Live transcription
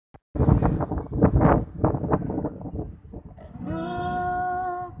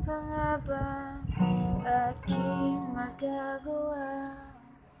magagawa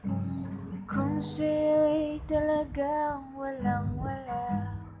kung sa'yo'y talagang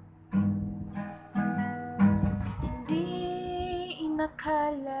walang-wala? Hindi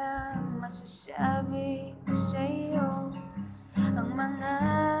inakalang masasabi ko sa'yo ang mga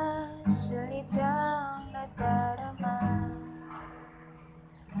salitang nadarama.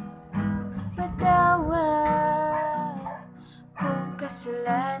 Patawad kung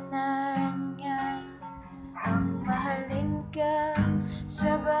kasalanan niya ang mahalin ka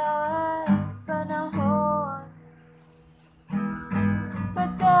sa bawat panahon.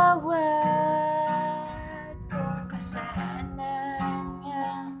 Patawad kung kasalanan niya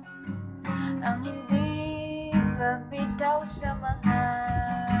ang hindi pagbitaw sa mga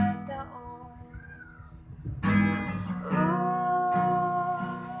taon.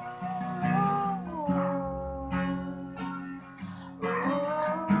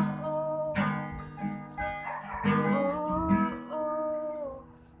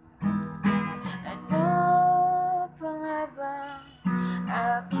 Ano pa nga bang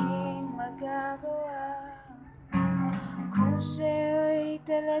aking magagawa kung sa'yo'y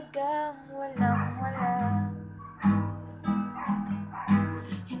talagang walang-wala?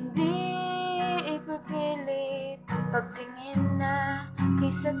 Hindi ipipilit pagtingin na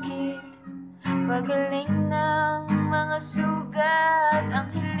kay sakit, pagaling ng mga sugat ang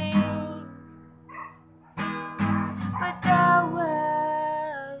hiling.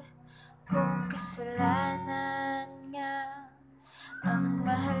 Patawad kung kasalanan nga ang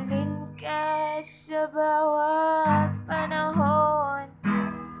mahalin ka sa bawat panahon.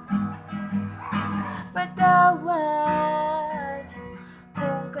 Patawad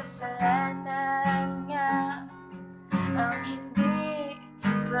kung kasalanan nga ang hindi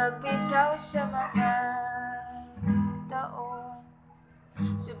pagbitaw sa mga taon.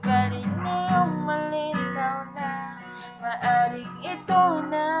 Subalit ngayong malinaw na, maaring ito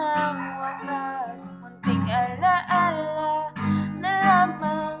na